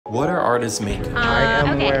What are artists making? I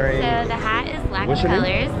am wearing... So the hat is black What's your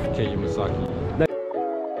name? colors. Okay,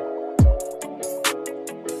 Masaki.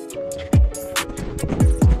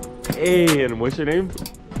 Hey, and what's your name?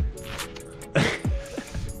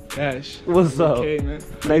 Ash. What's up? Okay, man.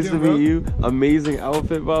 Nice to bro? meet you. Amazing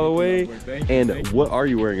outfit, by the way. Thank you, And thank you. what are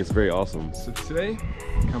you wearing? It's very awesome. So today,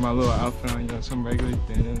 got my little outfit on, you know, some regular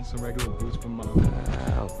denim, some regular boots, but my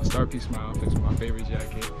star piece of my outfit is my favorite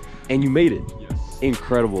jacket. And you made it. Yes.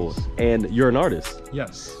 Incredible. And you're an artist.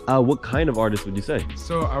 Yes. What kind of artist would you say?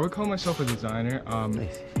 So I would call myself a designer.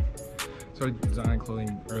 Nice. Started designing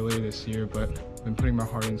clothing earlier this year, but been putting my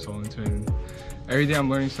heart and soul into it. And every day I'm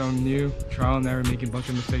learning something new, trial and error, making a bunch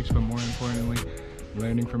of mistakes, but more importantly,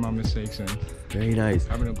 learning from my mistakes and Very nice.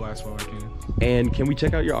 having a blast while I can. And can we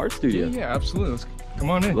check out your art studio? Yeah, absolutely. Come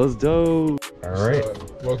on in. Let's go. All right.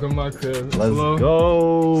 So, welcome to my crib. It's Let's It's a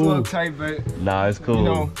go. little tight, but Nah, it's cool. you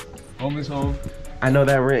know, home is home. I know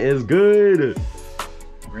that rent is good.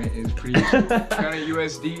 Rent is pretty cheap. Kind of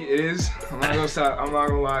USD, it is. I'm not gonna stop. I'm not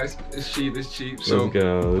gonna lie. It's cheap. It's cheap. So Let's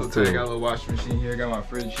go. I'll Let's tell you, I go. got a little washing machine here. Got my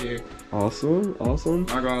fridge here. Awesome. Awesome.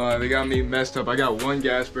 Not gonna lie, they got me messed up. I got one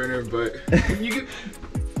gas burner, but you can.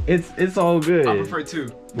 It's all good. I prefer two.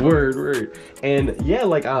 Word. And yeah,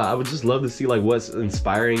 like I would just love to see like what's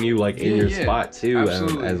inspiring you like in your spot too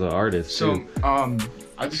as an artist So too.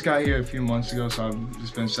 I just got here a few months ago, so I've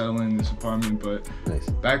just been settling in this apartment. But Nice.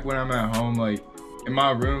 back when I'm at home, like in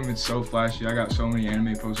my room, it's so flashy. I got so many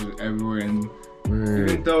anime posters everywhere, and even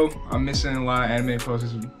Word. though I'm missing a lot of anime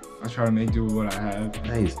posters, I try to make do with what I have.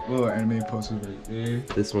 Nice. Little anime posters right there.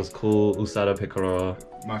 This one's cool. Usada Pekora.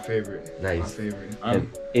 My favorite. Nice. My favorite.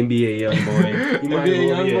 And NBA young boy. He might NBA as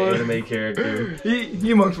well be young an boy. anime character.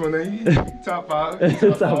 He amongst one day. He top five.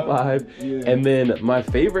 Top five. Yeah. And then my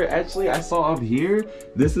favorite actually I saw up here.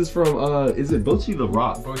 This is from is it Bochi the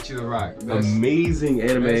Rock? Bochi the Rock. Best, Amazing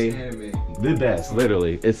anime. best anime. The best,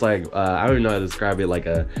 literally. It's like I don't even know how to describe it. Like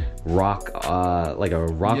a rock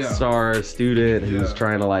Yeah. star student who's Yeah.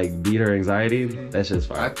 trying to like beat her anxiety. That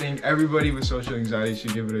shit's I fire. think everybody with social anxiety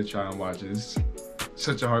should give it a try and watch it. It's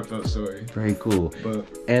such a heartfelt story. Very cool. But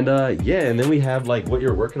And yeah, and then we have like what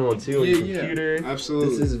you're working on too on your computer.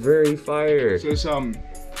 absolutely. This is very fire. So it's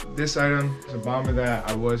this item is a bomber that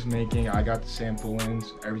I was making. I got the sample in.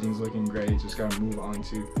 Everything's looking great. Just gotta move on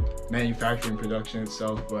to manufacturing production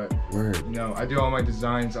itself. But Word. you know, I do all my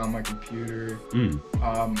designs on my computer.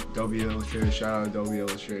 Adobe Illustrator, shout out Adobe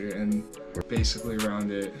Illustrator, and basically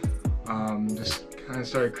around it, just kind of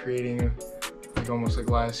started creating like almost like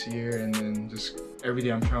last year, and then just every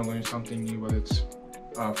day I'm trying to learn something new, whether it's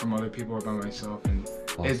from other people or by myself, and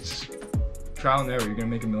Awesome. it's trial and error. You're gonna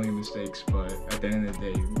make a million mistakes, but at the end of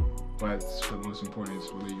the day, what's the most important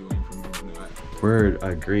is whether you learn from it or not. Word,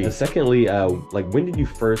 I agree. Secondly, like when did you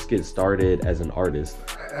first get started as an artist?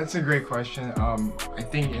 That's a great question. I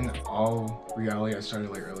think in all reality, I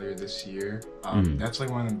started like earlier this year. That's like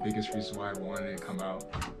one of the biggest reasons why I wanted to come out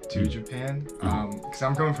to Japan. Because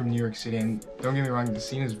I'm coming from New York City, and don't get me wrong, the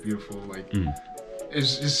scene is beautiful. Like,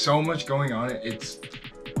 there's just so much going on. It's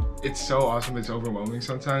so awesome. It's overwhelming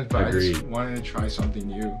sometimes, but I just wanted to try something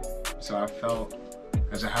new. So I felt,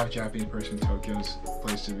 as a half Japanese person, Tokyo's the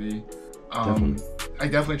place to be. I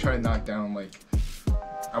definitely tried to knock down, like,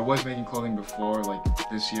 I was making clothing before, like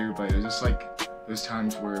this year, but it was just like those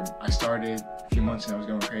times where I started a few months and I was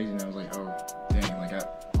going crazy, and I was like, oh dang, like I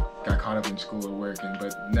got caught up in school or work,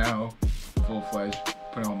 but now full-fledged,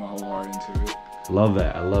 putting all my whole heart into it. Love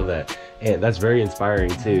that. I love that. And that's very inspiring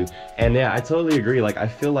too. And yeah, I totally agree. Like I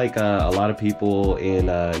feel like a lot of people in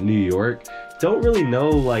New York don't really know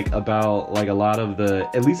like about like a lot of the,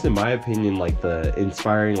 at least in my opinion, like the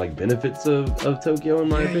inspiring like benefits of Tokyo in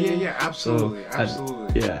my opinion. Yeah, absolutely, So,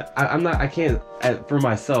 absolutely. I can't, for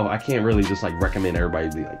myself, I can't really just like recommend everybody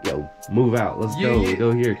to be like, yo, move out, let's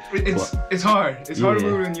go here. It's hard. It's hard to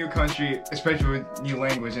move to a new country, especially with new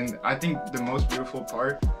language. And I think the most beautiful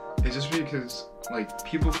part is just because like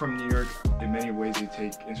people from New York, in many ways, they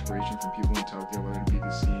take inspiration from people in Tokyo, whether it be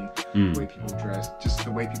the scene, the way people dress, just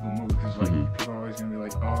the way people move. Because like people are always gonna be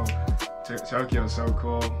like, oh, Tokyo is so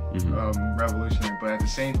cool, revolutionary. But at the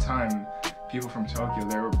same time, people from Tokyo,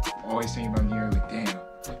 they're always thinking about New York, like, damn,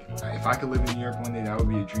 like, if I could live in New York one day, that would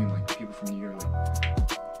be a dream. Like people from New York,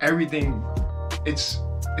 like everything, it's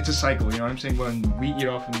a cycle. You know what I'm saying? When we eat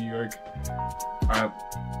off in New York, I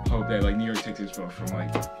hope that like New York takes its boat from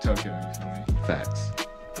like Tokyo. You feel me? Facts.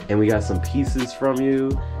 And we got some pieces from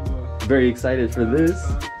you. Very excited for this.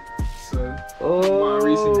 So my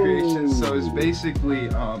recent creation. So it's basically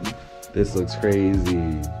this looks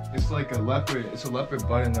crazy. it's like a leopard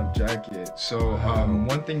button-up jacket. So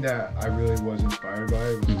one thing that I really was inspired by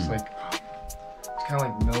was just like, it's kind of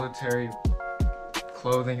like military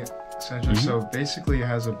clothing, essentially. So basically, it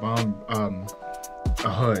has a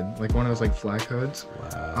hood, like one of those like flak hoods.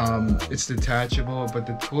 Wow. It's detachable, but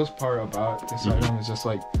the coolest part about this item is just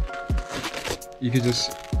like you could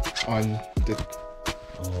just undo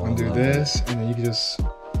this, and then you can just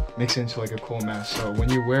mix it into like a cool mask. So when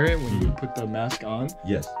you wear it, when you put the mask on,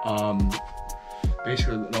 yes.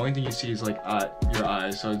 Basically the only thing you see is like your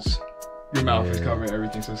eyes. So it's your mouth is covering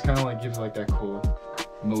everything. So it's kind of like gives like that cool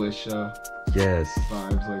militia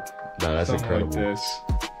vibes, like no, that's something incredible. like this.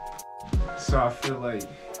 So I feel like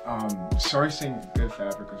sourcing good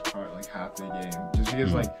fabric is probably like half the game. Just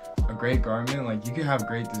because like a great garment, like you can have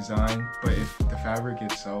great design, but if the fabric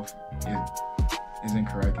itself isn't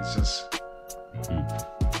correct, it's just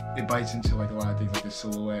it bites into like a lot of things, like the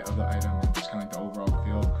silhouette of the item and just kind of like the overall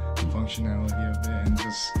feel, functionality of it, and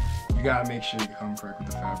just you gotta make sure you come correct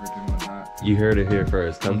with the fabric and whatnot. You heard it here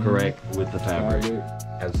first. Come correct with the fabric.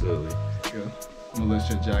 Absolutely. Good.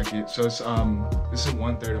 Militia jacket. So it's this is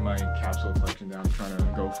 1/3 of my capsule collection that I'm trying to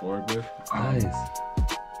go forward with. Nice.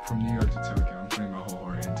 From New York to Tokyo, I'm putting my whole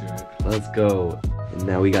heart into it. Let's go. And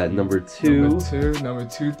now we got number 2. Number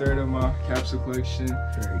 2/3 of my capsule collection.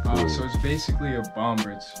 Very cool. So it's basically a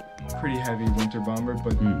bomber. It's a pretty heavy winter bomber,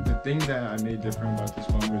 but the thing that I made different about this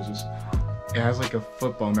bomber is just it has like a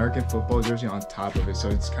American football jersey on top of it. So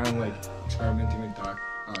it's kind of like experimenting with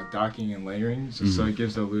docking and layering. So it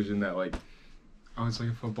gives the illusion that like, oh, it's like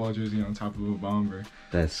a football jersey on top of a bomber.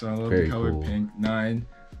 That's I love very the color cool. pink. 9.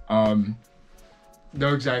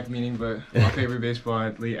 No exact meaning, but my favorite baseball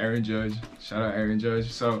athlete, Aaron Judge. Shout out Aaron Judge.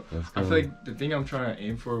 So I feel like the thing I'm trying to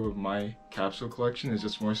aim for with my capsule collection is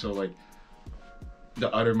just more so like the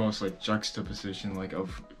uttermost like juxtaposition like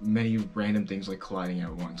of many random things like colliding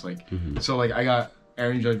at once. Like so like I got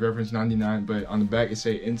Aaron Judge reference 99, but on the back it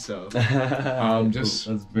say incel. Just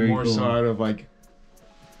more so out of like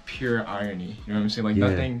pure irony. You know what I'm saying? Like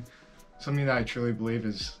nothing, something that I truly believe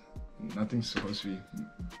is nothing's supposed to be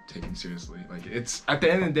taken seriously. Like it's at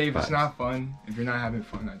the end of the day, if it's not fun, if you're not having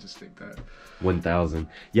fun, I just think that 1000.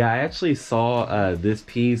 Yeah, I actually saw this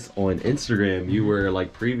piece on Instagram. You were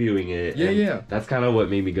like previewing it. Yeah. That's kind of what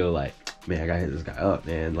made me go like, man, I gotta hit this guy up,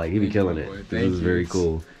 man. Like he be killing it. This is very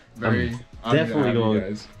cool. I'm definitely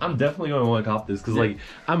going to want to cop this because like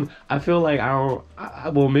I feel like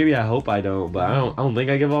well maybe I hope I don't, but I don't think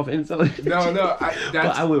I give off incel. No, but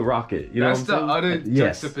I would rock it. You know that's the utter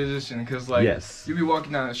juxtaposition because like you be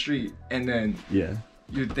walking down the street and then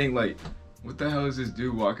you'd think like, what the hell is this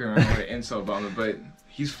dude walking around with an incel bomber? But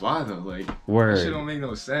he's fly though, like that shit don't make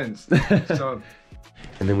no sense. So,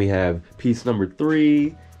 and then we have piece number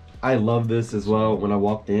 3. I love this as well. When I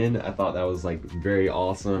walked in, I thought that was like very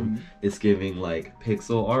awesome. It's giving like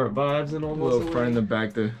pixel art vibes and almost. A little front and the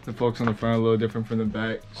back. The folks on the front are a little different from the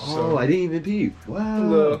back. Oh, I didn't even peep.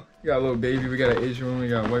 Wow. We got a little baby. We got an Asian woman. We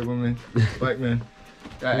got a white woman. Black man.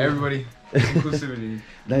 Got everybody. Inclusivity.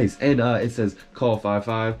 Nice. And it says call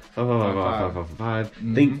 5555555.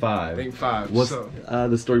 Think 5. Think 5. What's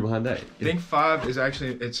the story behind that? Think 5 is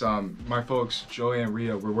actually it's my folks Joey and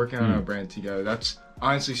Rita. We're working on a brand together. That's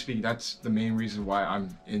honestly speaking, that's the main reason why I'm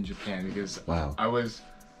in Japan because I was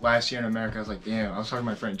last year in America. I was like, damn. I was talking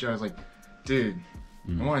to my friend Joe. I was like, dude,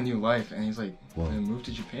 I want a new life. And he's like, then move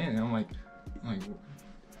to Japan. And I'm like.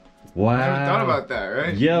 Wow. I never thought about that,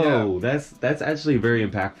 right? Yo, that's actually very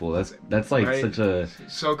impactful. That's like such a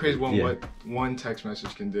so crazy what one text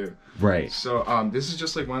message can do. Right. So this is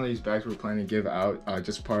just like one of these bags we're planning to give out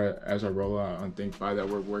just as our rollout on Think 5 that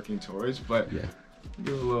we're working towards. But give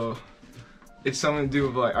a little. It's something to do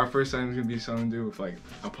with like our first time is gonna be something to do with like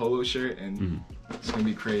a polo shirt and it's gonna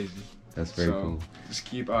be crazy. That's very cool. Just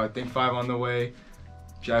keep Think 5 on the way.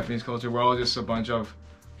 Japanese culture. We're all just a bunch of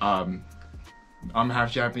I'm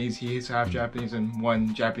half Japanese, he's half Japanese, and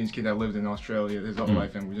one Japanese kid that lived in Australia his whole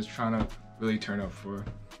life, and we're just trying to really turn up for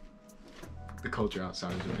the culture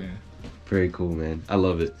outside of Japan. Very cool, man. I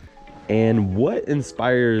love it. And what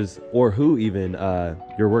inspires, or who even,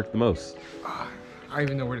 your work the most? I don't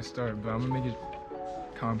even know where to start, but I'm gonna make it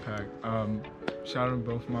compact. Shout out to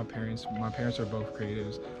both my parents. My parents are both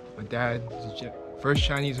creatives. My dad is first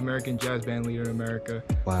Chinese American jazz band leader in America.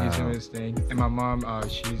 Wow. He's doing his thing. And my mom,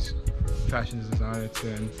 she's fashion designer too,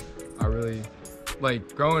 and I really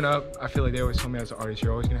like growing up. I feel like they always told me as an artist,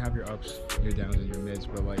 you're always gonna have your ups, your downs, and your mids.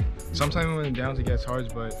 But like sometimes when the downs it gets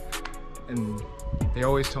hard. And they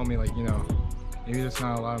always told me like, you know, maybe there's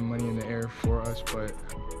not a lot of money in the air for us, but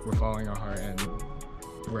we're following our heart and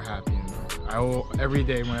we're happy. And every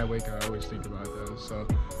day when I wake up, I always think about those. So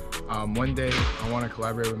one day I want to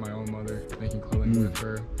collaborate with my own mother, making clothing with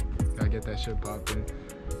her. Gotta get that shit popping.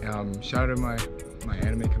 Shout out to my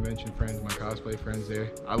anime convention friends, my cosplay friends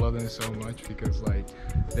there. I love them so much because like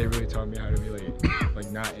they really taught me how to be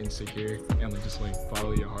like not insecure and like just like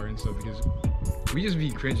follow your heart and stuff, because we just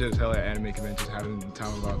be cringe as hell at anime conventions having the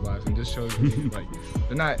time of our lives, and just shows me like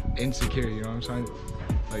they're not insecure, you know what I'm saying?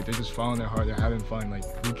 Like they're just following their heart, they're having fun. Like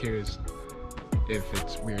who cares if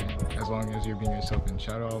it's weird, as long as you're being yourself. And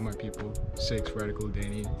shout out all my people, Six, Radical,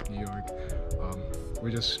 Danny, New York. We're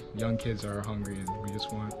just young kids that are hungry and we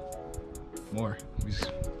just want more. We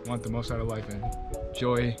just want the most out of life, and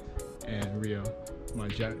Joy and Rio, my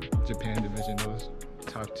Japan division, those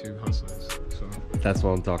top 2 hustlers. So that's what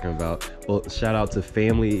I'm talking about. Well, shout out to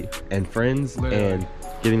family and friends. Literally. And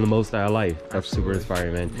getting the most out of life. That's Absolutely. super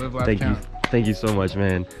inspiring, man. Live life count. Thank you so much,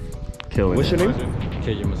 man. Killing. What's your name?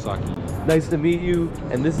 Keiya Masaki. Nice to meet you.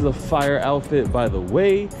 And this is a fire outfit, by the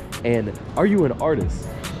way. And are you an artist?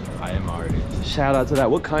 I am an artist. Shout out to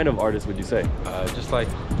that. What kind of artist would you say? Just like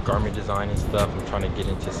garment design and stuff. I'm trying to get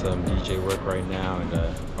into some DJ work right now, and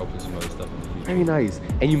hopefully some other stuff in the future. Very nice.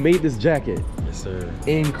 And you made this jacket. Yes, sir.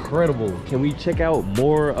 Incredible. Can we check out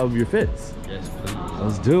more of your fits? Yes, please.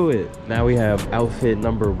 Let's do it. Now we have outfit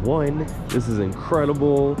number 1. This is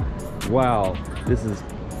incredible. Wow. This is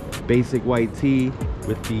basic white tee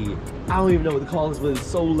with the, I don't even know what to call this, but it's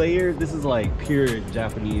so layered. This is like pure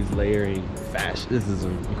Japanese layering fashion. This is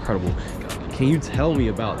incredible. Can you tell me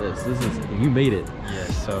about this? You made it.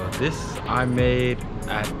 Yes, so this I made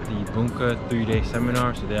at the Bunka 3-day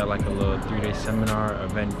seminar. So they had like a little 3-day seminar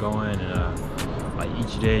event going, and like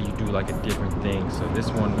each day you do like a different thing. So this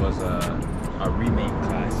one was a remake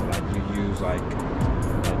class. So like you use like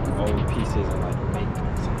old pieces and like make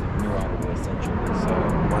something new out of it essentially. So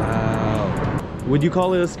Wow. Would you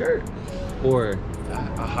call it a skirt or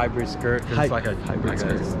a hybrid skirt? It's like a hybrid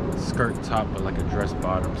skirt top, but like a dress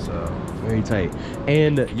bottom. So very tight.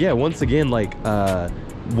 And yeah, once again, like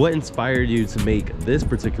what inspired you to make this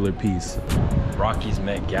particular piece? Rocky's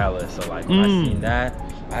Met Gala. So like when I seen that,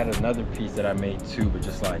 I had another piece that I made too, but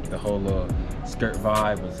just like the whole little skirt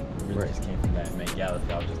vibe was really just came from that Met Gala.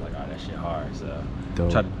 So I was just like, oh, that shit hard. So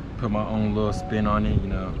tried to put my own little spin on it, you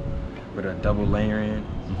know, with a double layering.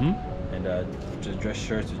 And just dress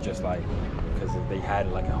shirts are just like, because they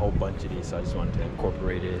had like a whole bunch of these, so I just wanted to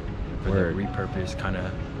incorporate it for the repurposed kind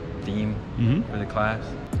of theme for the class.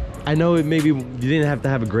 I know it maybe you didn't have to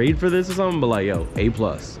have a grade for this or something, but like, yo, A+,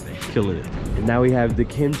 killing it. And now we have the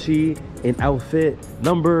kimchi in outfit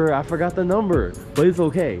number, I forgot the number, but it's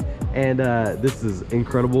okay. And this is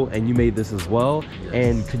incredible, and you made this as well. Yes.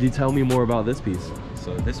 And could you tell me more about this piece?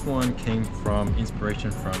 So this one came from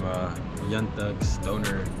inspiration from Young Thug's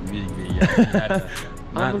Stoner music video. He had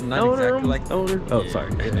not exactly like stoner. Oh, yeah,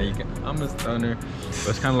 sorry. Yeah, I'm a stoner, but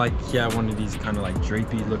it's kind of like he had one of these kind of like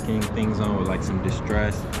drapey looking things on with like some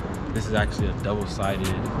distress. This is actually a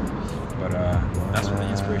double-sided, but that's where the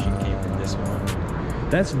inspiration came from this one.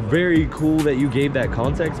 That's very cool that you gave that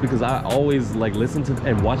context, because I always like listen to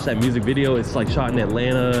and watch that music video. It's like shot in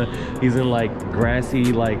Atlanta. He's in like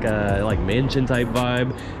grassy like mansion type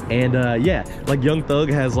vibe, and yeah, like Young Thug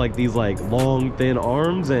has like these like long thin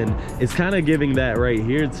arms, and it's kind of giving that right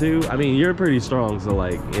here too. I mean, you're pretty strong, so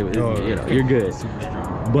like you know, you're good. Super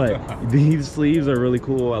strong. But these sleeves are really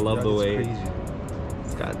cool. I love the way crazy.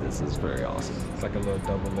 It's got. This is very awesome. It's like a little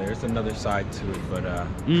double layer. It's another side to it, but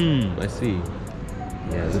I see.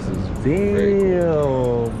 Yeah, this is damn.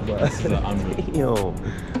 Cool. This is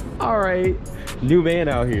damn. All right, new man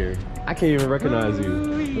out here. I can't even recognize you.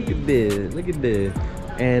 Look at this. Look at this.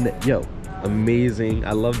 And yo, amazing.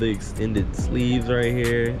 I love the extended sleeves right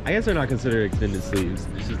here. I guess they're not considered extended sleeves.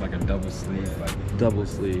 This is like a double sleeve, like double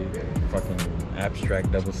sleeve. Fucking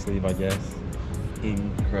abstract double sleeve, I guess.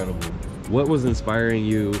 Incredible. What was inspiring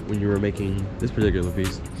you when you were making this particular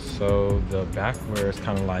piece? So the back wear is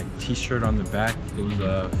kind of like t-shirt on the back. It was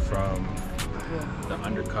from the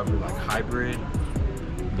Undercover like hybrid,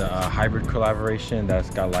 the hybrid collaboration that's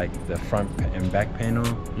got like the front and back panel,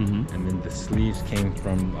 and then the sleeves came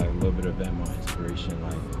from like a little bit of Venmo inspiration.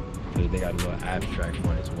 Like they got a little abstract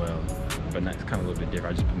one as well, but it's kind of a little bit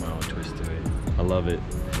different. I just put my own twist to it. I love it,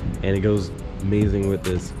 and it goes amazing with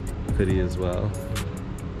this hoodie as well.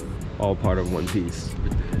 All part of one piece.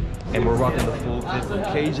 And we're rocking the full fit from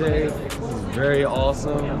KJ. This is very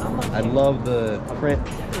awesome. I love the print.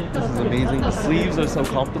 This is amazing. The sleeves are so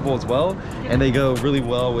comfortable as well, and they go really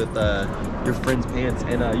well with your friend's pants.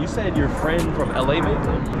 And you said your friend from LA made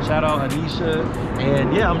them. Shout out Anisha.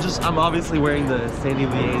 And yeah, I'm obviously wearing the Sandy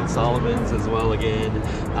Leanne Solomons as well again.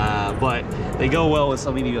 But they go well with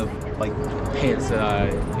so many of like pants that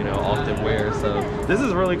I, you know, often wear. So this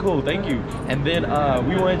is really cool. Thank you. And then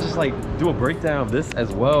we want to just like do a breakdown of this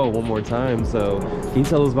as well one more time. So can you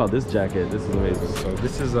tell us about this jacket? This is amazing. So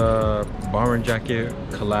this is a bomber jacket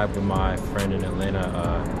collab with my friend in Atlanta,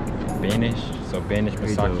 Banish. So Banish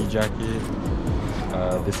Misaki jacket.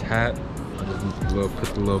 This hat, I just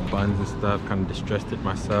put the little buns and stuff, kind of distressed it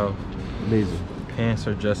myself. Amazing. Pants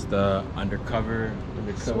are just undercover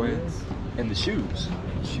sweats. And the shoes.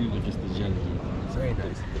 And the shoes are just the jelly. Very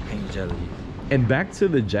nice. The pink jelly. And back to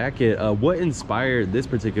the jacket, what inspired this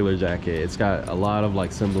particular jacket? It's got a lot of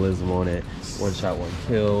like symbolism on it. One shot, one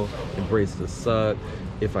kill, embrace the suck.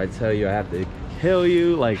 If I tell you I have to kill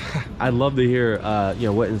you, like I'd love to hear you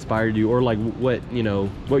know, what inspired you, or like what, you know,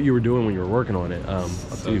 what you were doing when you were working on it.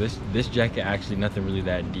 So this jacket, actually nothing really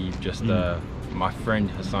that deep, just my friend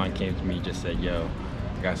Hassan came to me, just said, yo,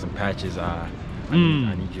 I got some patches, I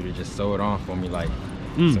need you to just sew it on for me, like.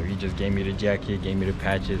 So he just gave me the jacket, gave me the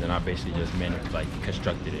patches, and I basically just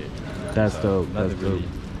constructed it. That's dope. That's really dope.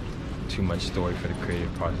 Too much story for the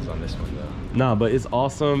creative process on this one though. Nah, but it's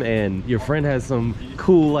awesome, and your friend has some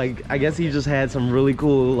cool, like, I guess he just had some really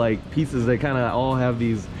cool like pieces that kind of all have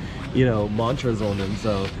these, you know, mantras on them.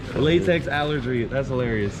 So latex allergy, that's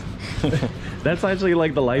hilarious. That's actually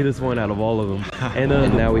like the lightest one out of all of them.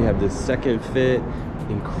 And now we have this second fit.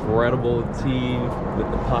 Incredible tee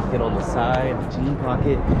with the pocket on the side, the jean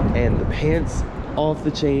pocket, and the pants off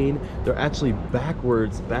the chain. They're actually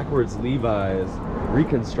backwards Levi's,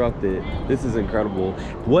 reconstructed. This is incredible.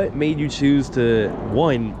 What made you choose to,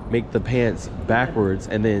 one, make the pants backwards,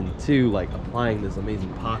 and then two, like applying this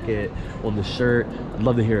amazing pocket on the shirt? I'd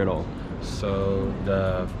love to hear it all. So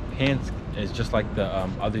the pants is just like the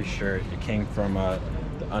other shirt. It came from the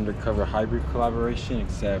Undercover Hybrid collaboration,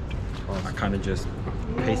 except I kind of just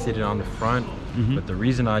pasted it on the front. But the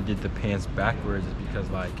reason I did the pants backwards is because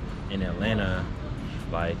like in Atlanta,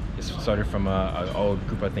 like it started from an old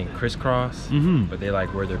group, I think Crisscross, but they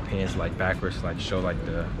like wear their pants like backwards, like show like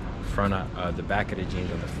the front, the back of the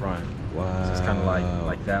jeans on the front. Wow. So it's kind of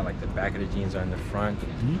like that, like the back of the jeans are in the front,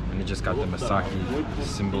 and it just got the Misaki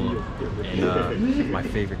symbol in my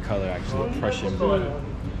favorite color, actually, Prussian blue.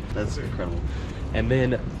 That's incredible. And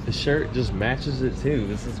then the shirt just matches it too.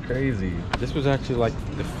 This is crazy. This was actually like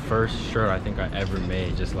the first shirt I think I ever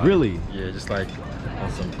made. Just like, really? Yeah, just like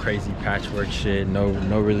on some crazy patchwork shit. No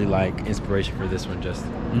really like inspiration for this one. Just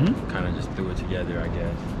kind of just threw it together, I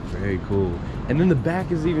guess. Very cool. And then the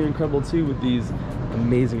back is even incredible too, with these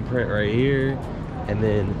amazing print right here, and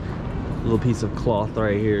then a little piece of cloth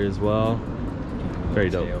right here as well. Very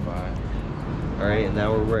dope. All right, and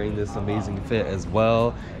now we're wearing this amazing fit as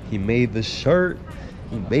well. He made the shirt,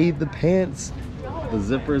 he made the pants. The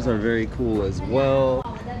zippers are very cool as well.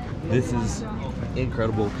 This is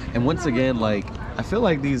incredible. And once again, like, I feel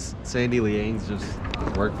like these Sandy Liangs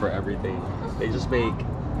just work for everything. They just make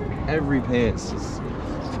every pants just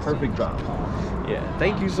perfect drop. Yeah,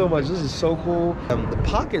 thank you so much. This is so cool. The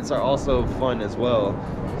pockets are also fun as well.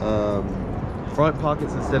 Front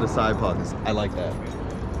pockets instead of side pockets. I like that.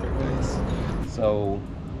 Very nice. So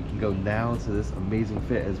we can go now to this amazing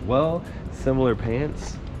fit as well. Similar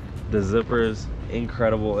pants, the zippers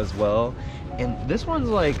incredible as well, and this one's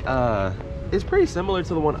like it's pretty similar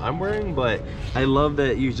to the one I'm wearing, but I love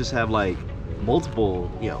that you just have like multiple,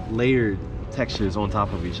 you know, layered textures on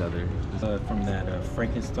top of each other. From that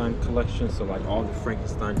Frankenstein collection, so like all the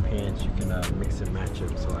Frankenstein pants you can mix and match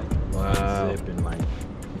them, so like zip, and like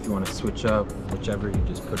if you want to switch up whichever, you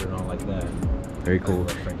just put it on like that. Very cool.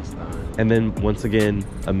 Frankenstein. And then once again,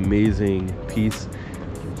 amazing piece.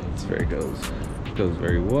 That's where it goes. Goes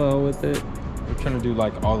very well with it. I'm trying to do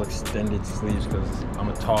like all extended sleeves because I'm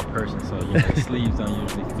a tall person, so you know, the sleeves don't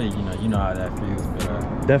usually fit. You know how that feels,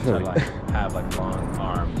 but definitely I like have like long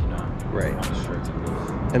arms, you know, right on the shirts at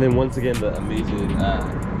least. And then once again, the amazing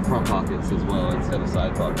front pockets as well instead of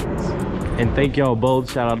side pockets. And thank y'all both.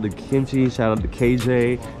 Shout out to Kimchi, shout out to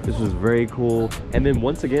KJ. This was very cool. And then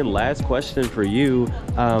once again, last question for you.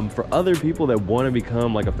 For other people that want to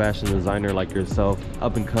become like a fashion designer like yourself,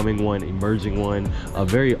 up and coming one, emerging one, a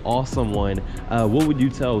very awesome one, what would you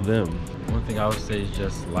tell them? One thing I would say is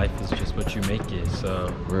just life is just what you make it. So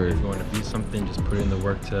if you want to be something, just put in the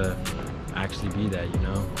work to actually be that, you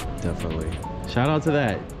know? Definitely. Shout out to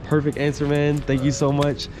that. Perfect answer, man. Thank you so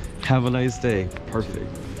much. Have a nice day. Perfect.